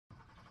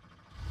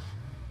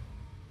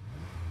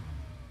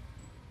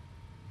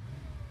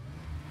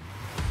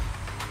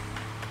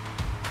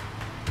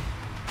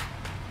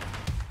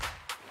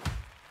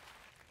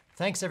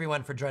Thanks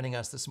everyone for joining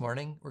us this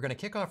morning. We're going to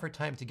kick off our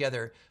time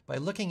together by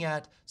looking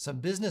at some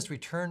business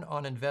return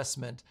on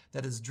investment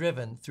that is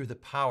driven through the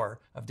power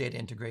of data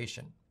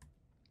integration.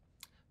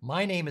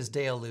 My name is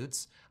Dale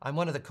Lutz. I'm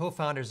one of the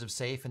co-founders of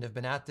SAFE and have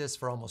been at this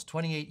for almost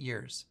 28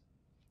 years.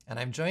 And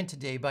I'm joined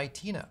today by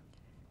Tina.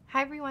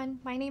 Hi everyone,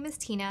 my name is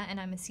Tina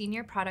and I'm a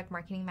Senior Product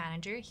Marketing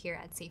Manager here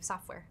at SAFE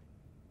Software.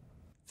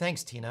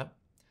 Thanks, Tina.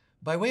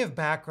 By way of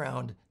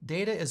background,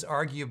 data is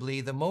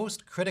arguably the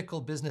most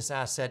critical business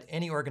asset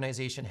any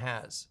organization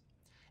has.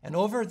 And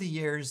over the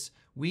years,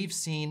 we've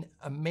seen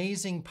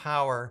amazing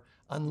power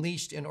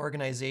unleashed in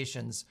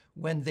organizations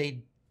when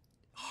they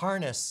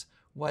harness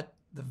what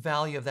the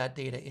value of that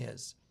data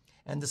is.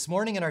 And this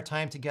morning in our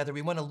time together,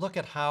 we want to look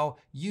at how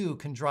you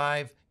can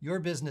drive your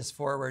business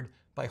forward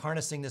by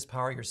harnessing this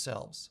power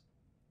yourselves.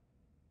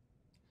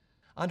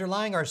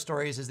 Underlying our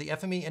stories is the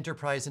FME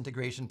Enterprise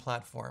Integration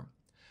Platform,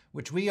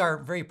 which we are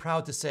very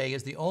proud to say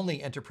is the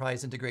only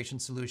enterprise integration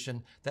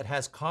solution that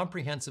has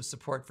comprehensive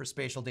support for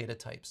spatial data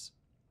types.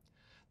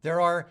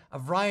 There are a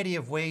variety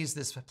of ways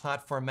this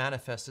platform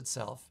manifests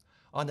itself.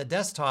 On the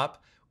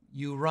desktop,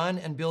 you run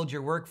and build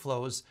your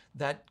workflows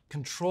that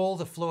control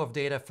the flow of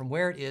data from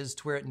where it is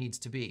to where it needs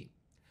to be.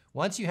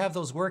 Once you have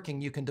those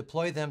working, you can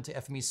deploy them to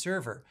FME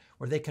Server,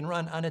 where they can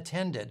run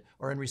unattended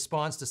or in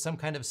response to some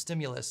kind of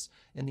stimulus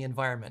in the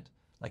environment,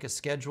 like a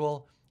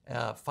schedule,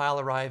 file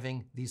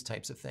arriving, these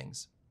types of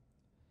things.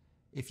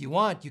 If you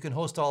want, you can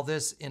host all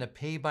this in a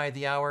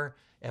pay-by-the-hour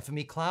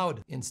FME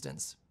Cloud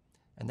instance.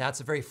 And that's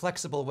a very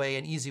flexible way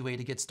and easy way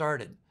to get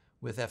started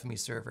with FME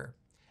Server.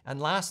 And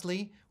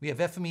lastly, we have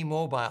FME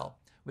Mobile,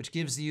 which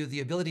gives you the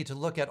ability to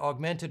look at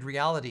augmented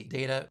reality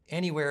data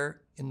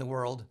anywhere in the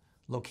world,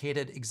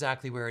 located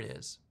exactly where it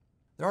is.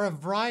 There are a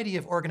variety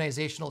of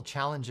organizational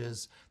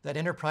challenges that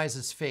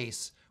enterprises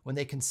face when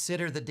they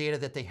consider the data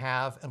that they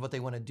have and what they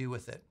want to do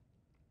with it.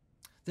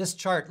 This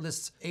chart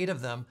lists 8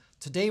 of them.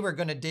 Today we're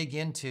going to dig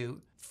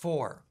into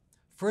 4.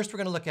 First, we're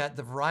going to look at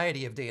the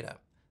variety of data,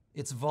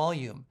 its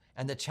volume,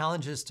 and the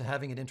challenges to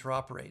having it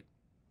interoperate.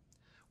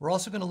 We're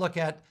also going to look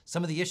at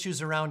some of the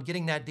issues around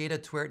getting that data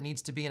to where it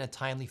needs to be in a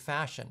timely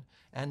fashion,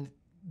 and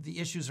the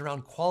issues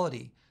around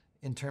quality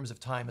in terms of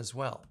time as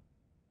well.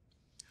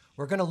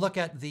 We're going to look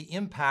at the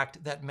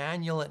impact that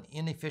manual and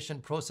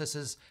inefficient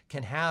processes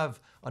can have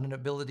on an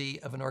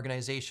ability of an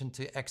organization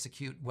to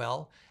execute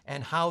well,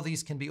 and how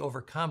these can be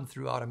overcome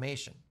through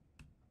automation.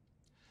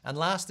 And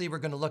lastly, we're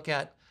going to look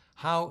at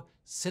how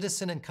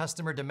citizen and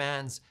customer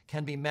demands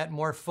can be met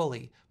more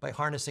fully by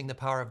harnessing the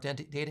power of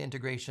data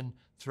integration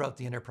throughout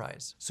the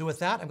enterprise. So with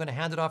that, I'm going to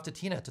hand it off to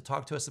Tina to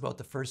talk to us about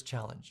the first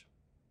challenge.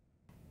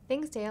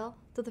 Thanks, Dale.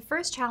 So the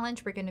first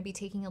challenge we're going to be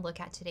taking a look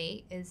at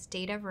today is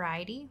data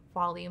variety,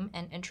 volume,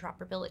 and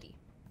interoperability.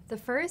 The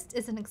first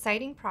is an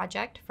exciting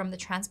project from the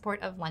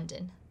Transport of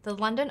London. The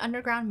London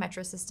Underground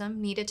Metro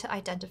system needed to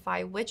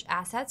identify which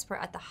assets were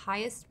at the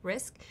highest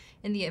risk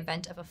in the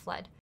event of a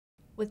flood.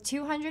 With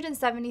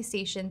 270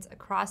 stations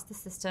across the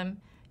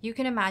system, you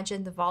can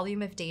imagine the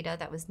volume of data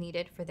that was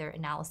needed for their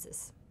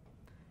analysis.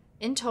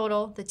 In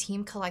total, the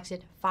team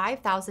collected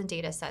 5,000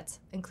 data sets,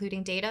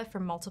 including data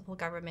from multiple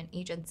government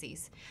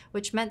agencies,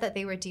 which meant that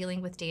they were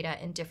dealing with data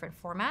in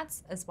different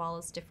formats as well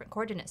as different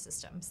coordinate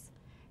systems.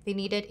 They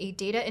needed a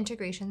data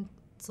integration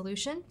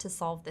solution to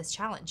solve this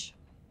challenge.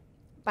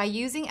 By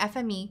using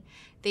FME,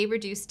 they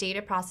reduced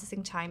data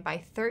processing time by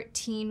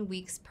 13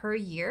 weeks per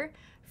year,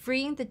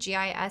 freeing the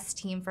GIS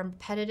team from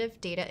repetitive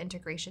data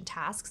integration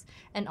tasks,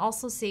 and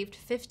also saved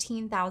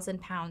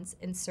 £15,000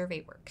 in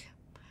survey work.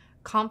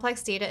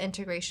 Complex data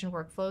integration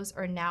workflows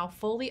are now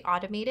fully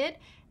automated,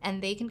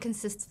 and they can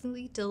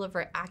consistently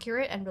deliver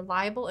accurate and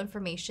reliable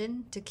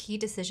information to key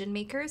decision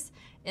makers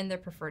in their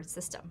preferred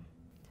system.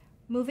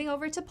 Moving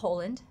over to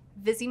Poland,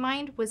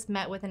 VisiMind was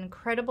met with an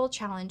incredible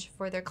challenge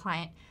for their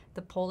client,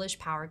 the Polish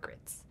power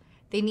grids.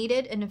 They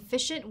needed an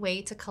efficient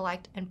way to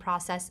collect and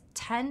process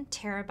 10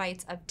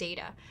 terabytes of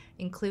data,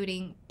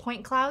 including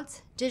point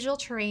clouds, digital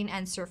terrain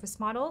and surface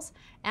models,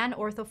 and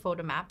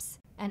orthophoto maps,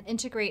 and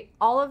integrate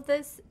all of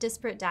this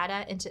disparate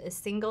data into a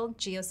single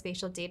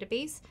geospatial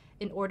database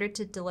in order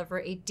to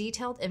deliver a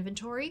detailed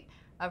inventory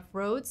of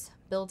roads,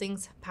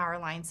 buildings, power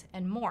lines,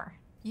 and more.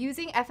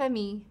 Using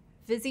FME,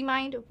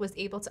 VisiMind was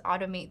able to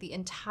automate the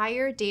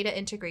entire data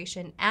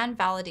integration and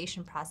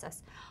validation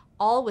process,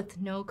 all with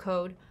no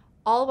code,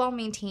 all while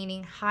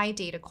maintaining high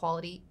data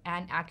quality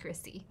and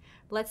accuracy.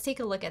 Let's take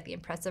a look at the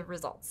impressive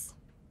results.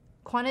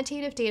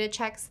 Quantitative data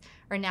checks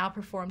are now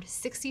performed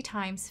 60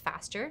 times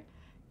faster.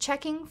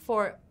 Checking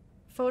for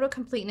photo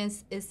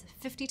completeness is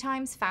 50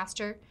 times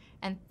faster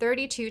and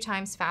 32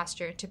 times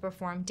faster to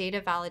perform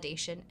data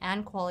validation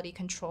and quality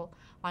control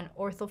on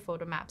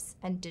orthophoto maps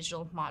and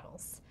digital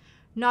models.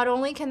 Not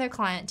only can their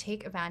client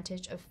take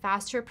advantage of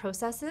faster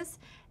processes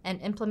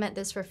and implement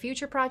this for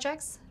future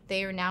projects,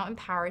 they are now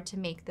empowered to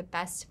make the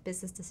best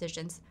business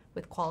decisions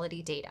with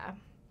quality data.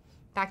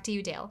 Back to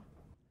you, Dale.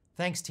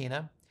 Thanks,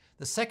 Tina.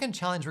 The second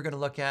challenge we're going to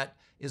look at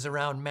is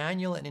around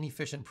manual and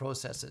inefficient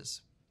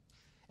processes.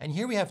 And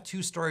here we have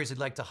 2 stories I'd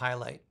like to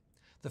highlight.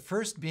 The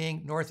first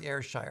being North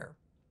Ayrshire.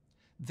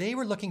 They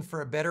were looking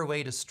for a better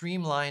way to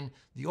streamline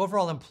the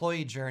overall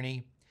employee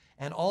journey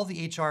and all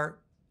the HR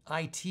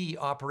IT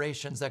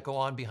operations that go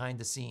on behind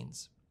the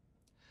scenes.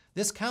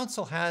 This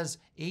council has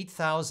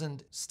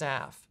 8,000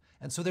 staff,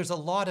 and so there's a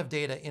lot of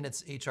data in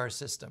its HR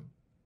system.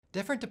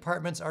 Different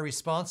departments are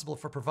responsible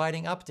for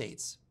providing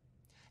updates,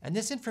 and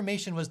this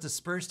information was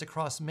dispersed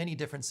across many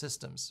different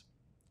systems.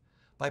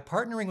 By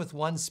partnering with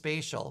One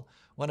Spatial,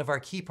 one of our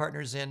key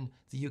partners in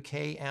the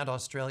UK and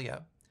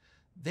Australia,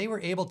 they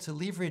were able to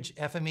leverage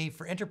FME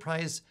for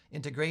enterprise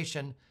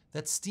integration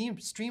that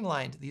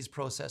streamlined these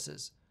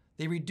processes.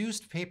 They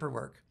reduced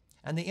paperwork,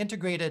 and they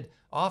integrated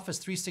Office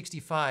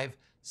 365,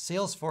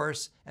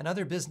 Salesforce, and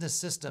other business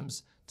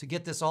systems to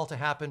get this all to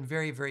happen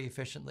very, very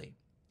efficiently.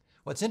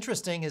 What's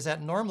interesting is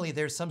that normally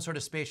there's some sort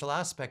of spatial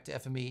aspect to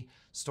FME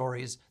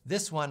stories.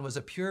 This one was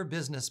a pure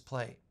business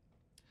play.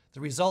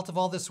 The result of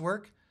all this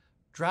work: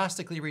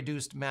 drastically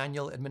reduced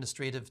manual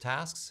administrative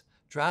tasks,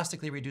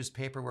 drastically reduced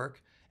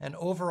paperwork, and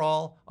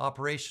overall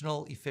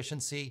operational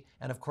efficiency,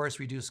 and of course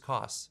reduced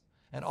costs.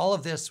 And all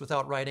of this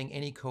without writing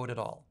any code at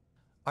all.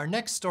 Our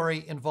next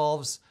story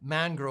involves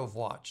Mangrove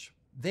Watch.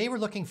 They were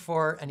looking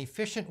for an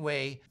efficient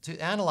way to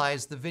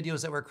analyze the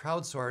videos that were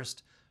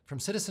crowdsourced from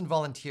citizen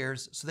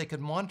volunteers so they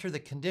could monitor the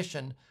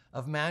condition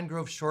of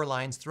mangrove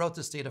shorelines throughout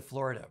the state of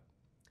Florida.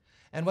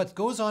 And what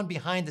goes on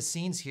behind the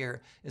scenes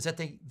here is that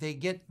they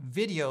get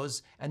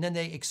videos and then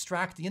they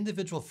extract the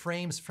individual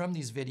frames from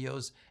these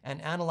videos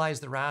and analyze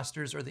the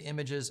rasters or the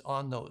images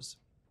on those.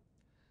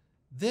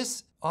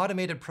 This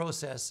automated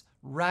process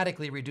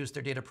radically reduced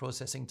their data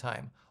processing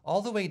time,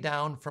 all the way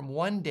down from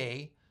 1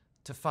 day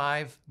to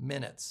 5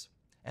 minutes,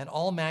 and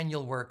all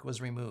manual work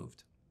was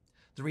removed.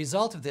 The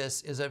result of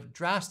this is a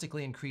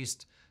drastically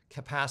increased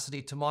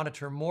capacity to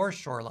monitor more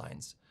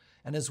shorelines,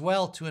 and as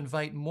well to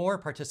invite more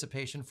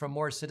participation from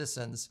more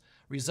citizens,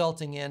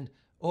 resulting in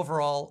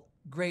overall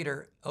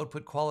greater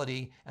output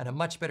quality and a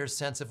much better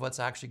sense of what's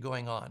actually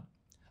going on.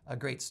 A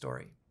great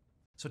story.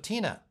 So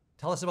Tina,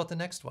 tell us about the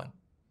next one.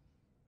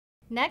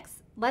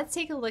 Next, let's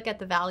take a look at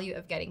the value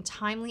of getting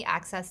timely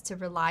access to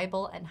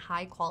reliable and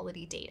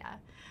high-quality data.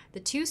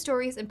 The two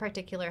stories in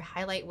particular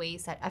highlight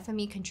ways that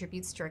FME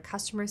contributes to our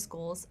customers'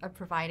 goals of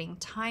providing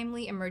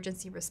timely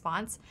emergency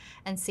response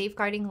and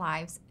safeguarding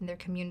lives in their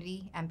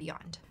community and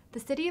beyond. The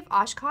city of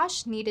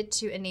Oshkosh needed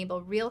to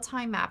enable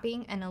real-time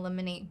mapping and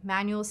eliminate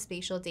manual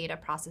spatial data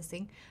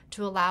processing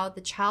to allow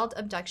the child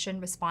abduction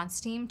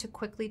response team to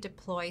quickly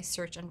deploy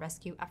search and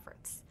rescue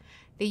efforts.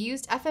 They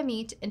used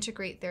FME to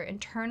integrate their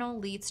internal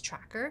leads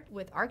tracker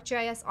with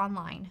ArcGIS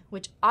Online,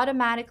 which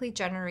automatically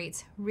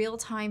generates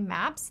real-time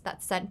maps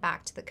that's sent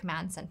back to the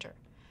command center.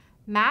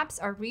 Maps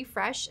are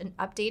refreshed and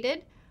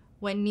updated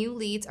when new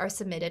leads are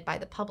submitted by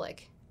the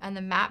public, and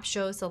the map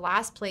shows the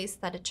last place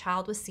that a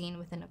child was seen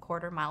within a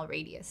quarter-mile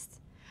radius.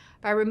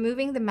 By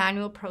removing the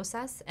manual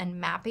process and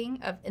mapping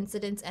of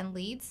incidents and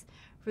leads,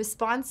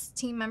 response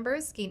team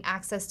members gain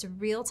access to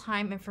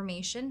real-time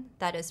information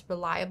that is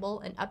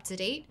reliable and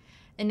up-to-date,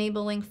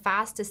 enabling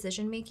fast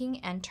decision-making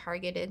and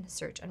targeted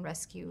search and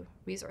rescue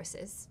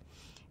resources.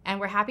 And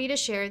we're happy to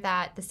share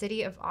that the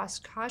city of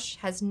Oshkosh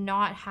has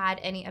not had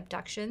any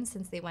abductions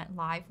since they went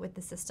live with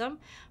the system,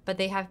 but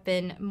they have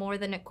been more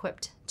than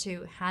equipped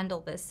to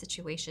handle this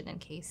situation in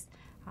case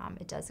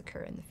it does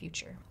occur in the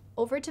future.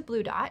 Over to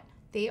Blue Dot.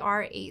 They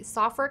are a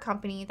software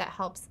company that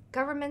helps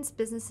governments,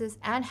 businesses,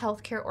 and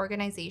healthcare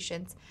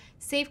organizations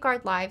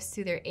safeguard lives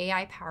through their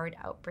AI-powered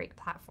outbreak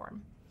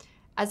platform.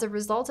 As a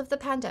result of the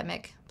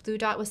pandemic, Blue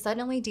Dot was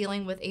suddenly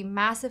dealing with a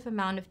massive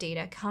amount of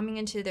data coming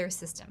into their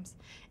systems,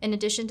 in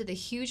addition to the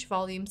huge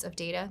volumes of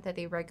data that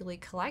they regularly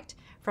collect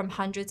from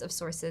hundreds of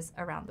sources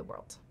around the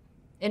world.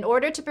 In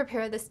order to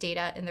prepare this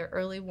data in their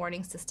early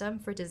warning system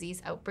for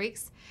disease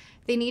outbreaks,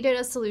 they needed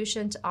a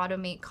solution to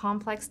automate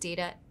complex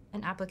data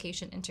and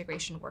application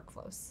integration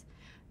workflows,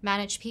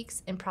 manage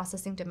peaks in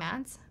processing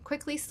demands,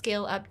 quickly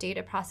scale up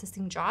data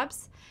processing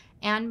jobs,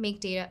 and make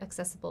data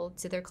accessible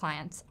to their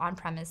clients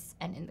on-premise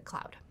and in the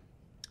cloud.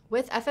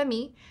 With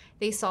FME,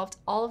 they solved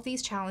all of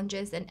these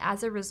challenges, and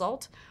as a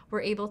result, were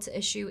able to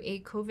issue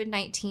a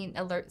COVID-19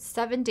 alert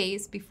 7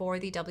 days before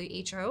the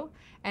WHO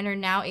and are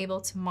now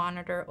able to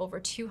monitor over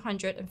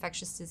 200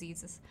 infectious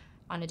diseases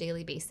on a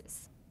daily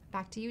basis.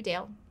 Back to you,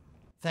 Dale.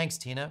 Thanks,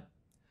 Tina.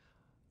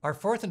 Our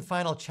fourth and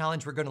final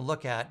challenge we're going to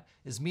look at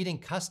is meeting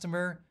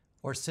customer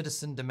or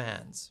citizen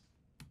demands.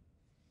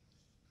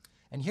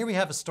 And here we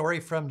have a story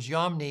from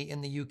Geomni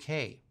in the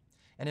UK.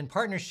 And in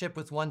partnership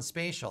with One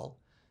Spatial,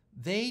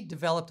 they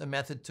developed a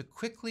method to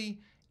quickly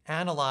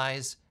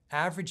analyze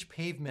average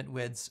pavement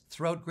widths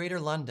throughout Greater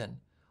London,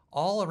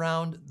 all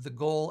around the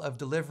goal of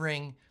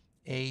delivering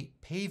a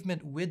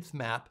pavement width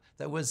map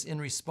that was in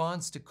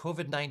response to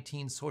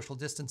COVID-19 social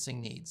distancing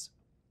needs.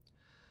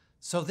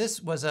 So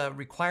this was a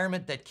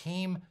requirement that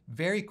came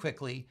very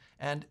quickly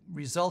and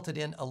resulted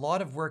in a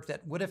lot of work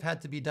that would have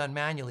had to be done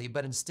manually,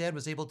 but instead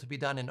was able to be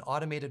done in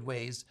automated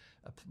ways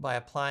by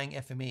applying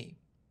FME.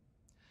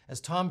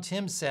 As Tom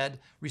Tim said,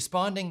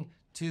 responding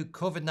to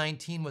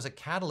COVID-19 was a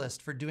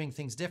catalyst for doing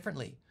things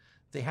differently.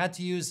 They had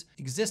to use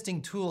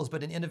existing tools,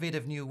 but in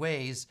innovative new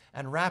ways,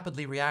 and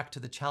rapidly react to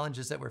the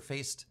challenges that were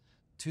faced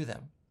to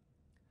them.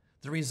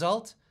 The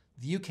result?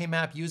 The UK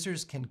map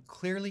users can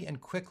clearly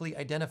and quickly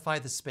identify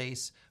the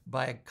space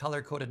by a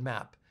color-coded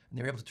map, and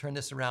they were able to turn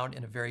this around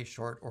in a very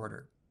short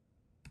order.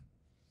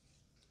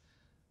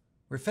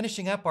 We're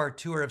finishing up our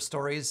tour of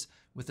stories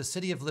with the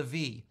city of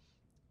Lévis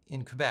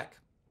in Quebec.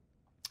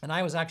 And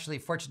I was actually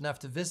fortunate enough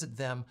to visit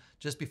them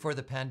just before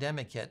the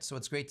pandemic hit, so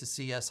it's great to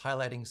see us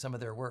highlighting some of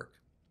their work.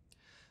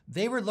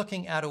 They were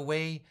looking at a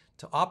way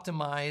to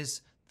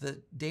optimize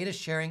the data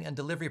sharing and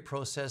delivery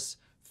process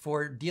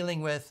for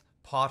dealing with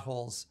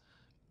potholes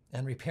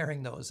and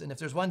repairing those. And if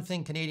there's one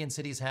thing Canadian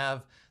cities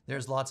have,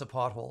 there's lots of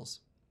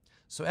potholes.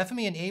 So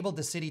FME enabled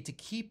the city to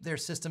keep their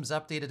systems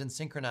updated and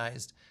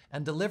synchronized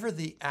and deliver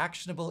the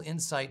actionable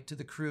insight to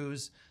the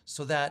crews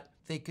so that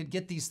they could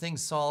get these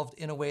things solved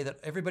in a way that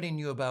everybody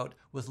knew about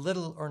with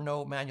little or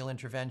no manual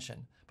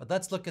intervention. But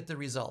let's look at the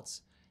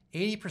results.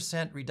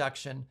 80%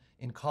 reduction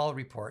in call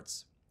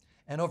reports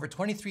and over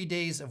 23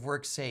 days of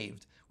work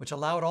saved, which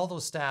allowed all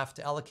those staff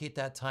to allocate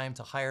that time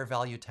to higher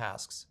value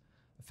tasks.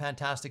 A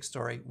fantastic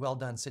story. Well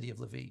done, City of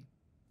Lévis.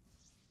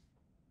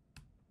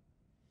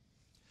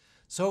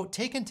 So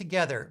taken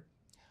together,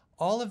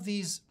 all of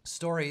these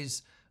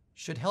stories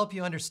should help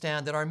you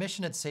understand that our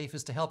mission at SAFE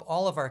is to help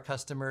all of our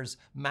customers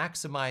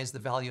maximize the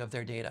value of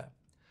their data.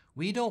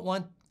 We don't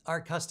want our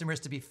customers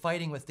to be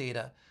fighting with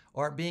data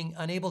or being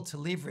unable to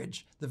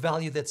leverage the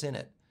value that's in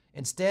it.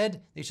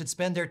 Instead, they should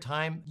spend their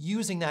time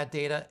using that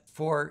data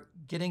for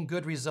getting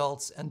good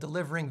results and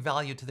delivering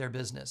value to their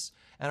business.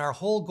 And our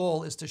whole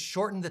goal is to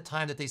shorten the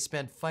time that they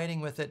spend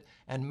fighting with it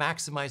and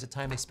maximize the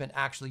time they spend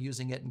actually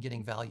using it and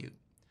getting value.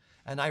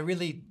 And I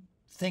really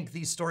think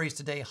these stories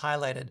today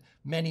highlighted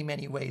many,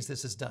 many ways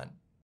this is done.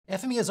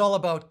 FME is all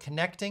about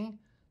connecting,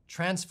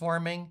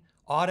 transforming,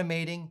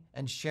 automating,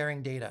 and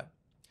sharing data.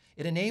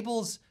 It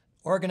enables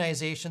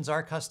organizations,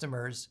 our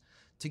customers,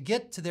 to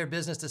get to their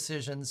business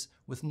decisions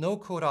with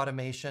no-code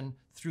automation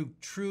through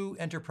true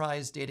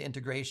enterprise data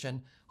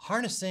integration,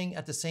 harnessing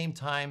at the same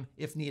time,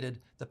 if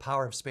needed, the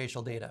power of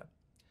spatial data.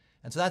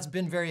 And so that's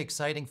been very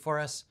exciting for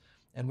us,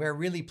 and we're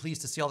really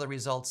pleased to see all the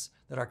results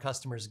that our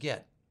customers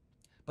get.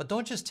 But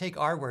don't just take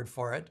our word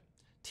for it.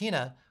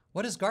 Tina,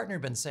 what has Gartner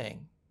been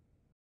saying?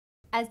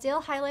 As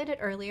Dale highlighted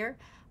earlier,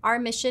 our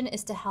mission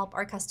is to help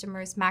our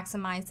customers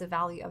maximize the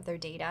value of their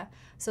data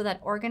so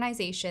that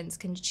organizations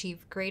can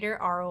achieve greater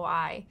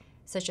ROI,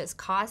 such as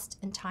cost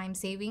and time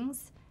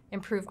savings,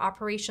 improve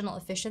operational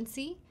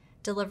efficiency,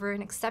 deliver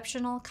an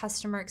exceptional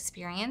customer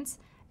experience,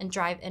 and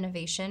drive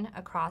innovation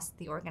across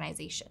the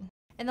organization.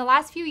 In the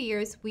last few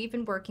years, we've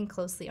been working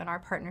closely on our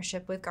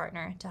partnership with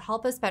Gartner to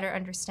help us better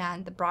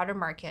understand the broader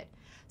market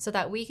so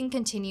that we can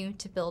continue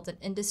to build an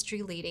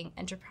industry-leading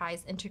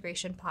enterprise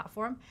integration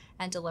platform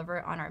and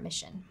deliver on our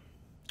mission.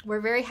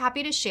 We're very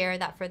happy to share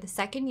that for the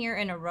second year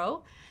in a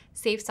row,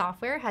 SAFE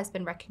Software has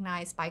been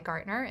recognized by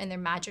Gartner in their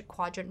Magic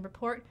Quadrant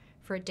report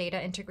for data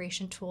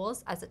integration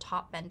tools as a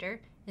top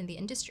vendor in the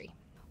industry.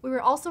 We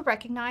were also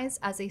recognized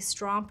as a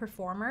strong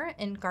performer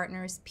in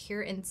Gartner's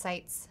Peer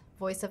Insights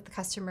Voice of the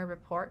Customer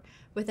report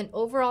with an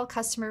overall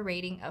customer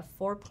rating of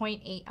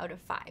 4.8 out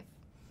of 5.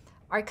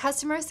 Our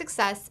customer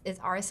success is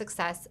our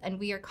success, and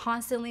we are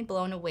constantly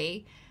blown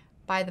away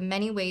by the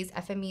many ways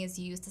FME is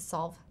used to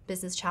solve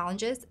business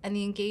challenges, and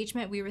the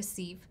engagement we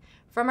receive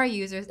from our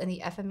users and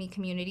the FME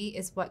community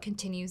is what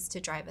continues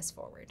to drive us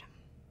forward.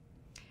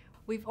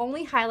 We've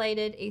only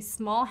highlighted a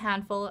small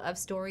handful of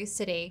stories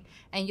today,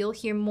 and you'll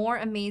hear more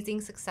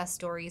amazing success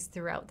stories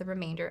throughout the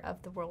remainder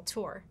of the World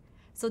Tour.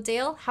 So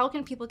Dale, how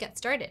can people get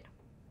started?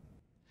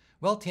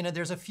 Well, Tina,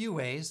 there's a few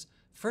ways.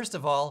 First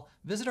of all,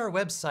 visit our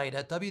website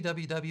at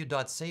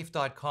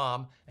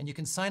www.safe.com, and you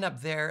can sign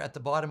up there at the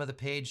bottom of the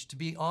page to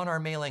be on our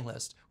mailing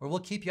list, where we'll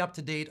keep you up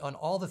to date on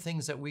all the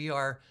things that we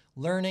are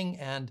learning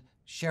and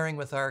sharing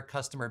with our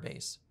customer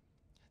base.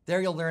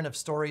 There you'll learn of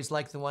stories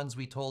like the ones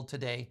we told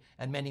today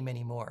and many,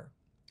 many more.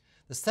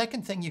 The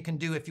second thing you can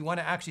do if you want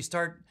to actually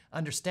start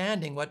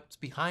understanding what's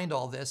behind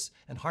all this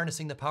and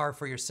harnessing the power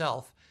for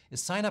yourself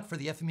is sign up for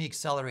the FME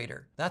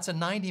Accelerator. That's a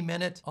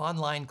 90-minute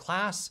online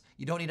class.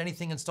 You don't need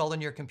anything installed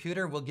on your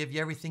computer. We'll give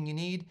you everything you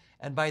need.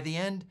 And by the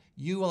end,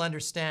 you will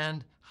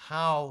understand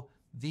how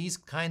these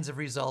kinds of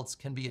results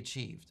can be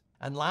achieved.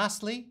 And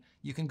lastly,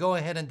 you can go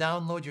ahead and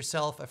download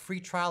yourself a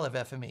free trial of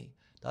FME,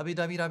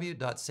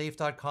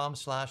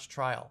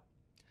 www.safe.com/trial.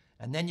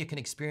 And then you can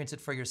experience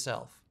it for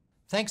yourself.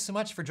 Thanks so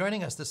much for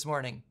joining us this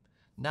morning.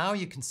 Now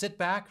you can sit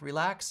back,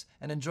 relax,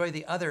 and enjoy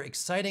the other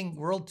exciting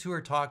World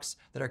Tour talks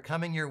that are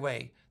coming your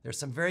way. There's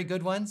some very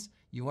good ones.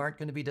 You aren't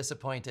going to be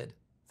disappointed.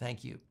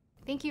 Thank you.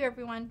 Thank you,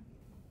 everyone.